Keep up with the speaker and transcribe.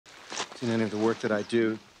in any of the work that I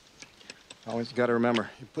do, always got to remember,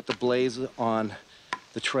 you put the blaze on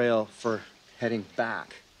the trail for heading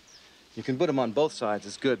back. You can put them on both sides,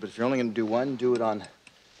 it's good, but if you're only going to do one, do it on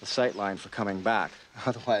the sight line for coming back.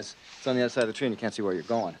 Otherwise, it's on the other side of the tree and you can't see where you're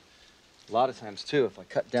going. A lot of times, too, if I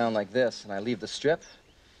cut down like this and I leave the strip,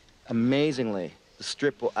 amazingly, the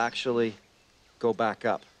strip will actually go back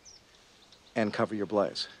up and cover your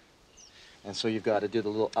blaze. And so you've got to do the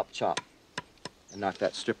little up chop and knock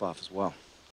that strip off as well.